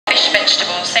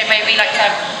vegetables. Same way we like to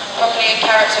have broccoli and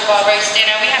carrots with our roast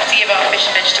dinner, we have to give our fish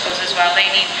vegetables as well.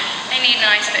 They need a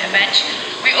nice bit of veg.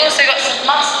 We also got some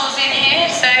mussels in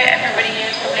here, so everybody here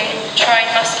has probably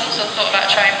tried mussels or thought about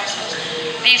trying mussels.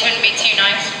 These wouldn't be too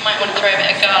nice. We might want to throw a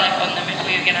bit of garlic on them if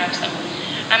we were going to have some.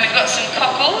 And we've got some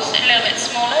cockles, a little bit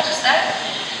smaller, just there.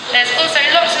 There's also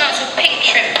lots and lots of pink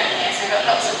shrimp in here, so we've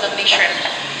got lots of lovely shrimp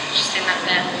just in that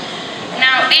there.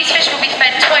 Now, these fish will be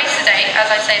fed twice a day. As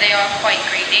I say, they are quite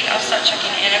greedy. I'll start chucking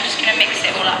it in. I'm just going to mix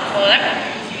it all up for them.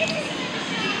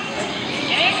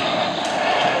 Okay.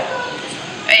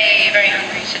 Very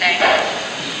hungry today.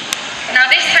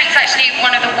 Now, this tank's actually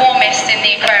one of the warmest in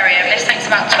the aquarium. This tank's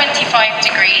about 25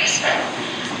 degrees.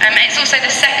 It's also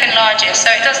the second largest, so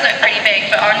it does look pretty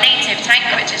big, but our native tank,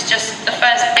 which is just the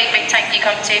first big tank you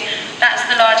come to, that's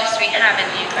the largest we have in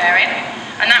the aquarium.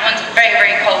 And that one's very,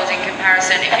 very cold in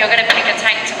comparison. If you're going to pick a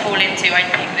tank to fall into,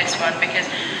 I'd pick this one, because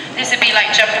this would be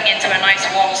like jumping into a nice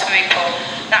warm swimming pool.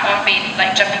 That one would be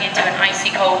like jumping into an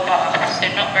icy cold bath, so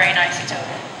not very nice at all.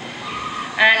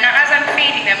 Now, as I'm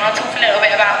feeding them, I'll talk a little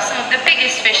bit about some of the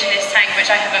biggest fish in this tank, which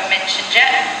I haven't mentioned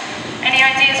yet. Any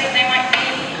ideas what they might be?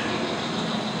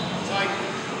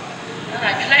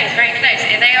 Close, very close.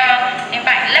 They are, in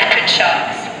fact, leopard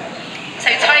sharks. So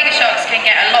tiger sharks can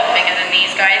get a lot bigger than these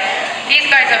guys. These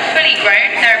guys are fully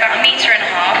grown. They're about 1.5 meters,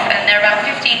 and they're about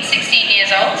 15, 16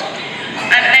 years old.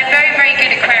 And they're very, very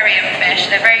good aquarium fish.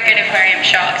 They're very good aquarium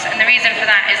sharks. And the reason for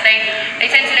that is they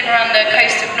tend to live around the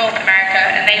coast of North America,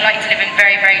 and they like to live in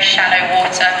very, very shallow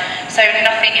water. So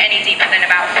nothing any deeper than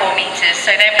about 4 meters.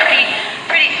 So they're pretty,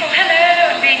 oh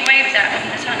hello, I'm being waved at from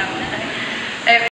the tunnel.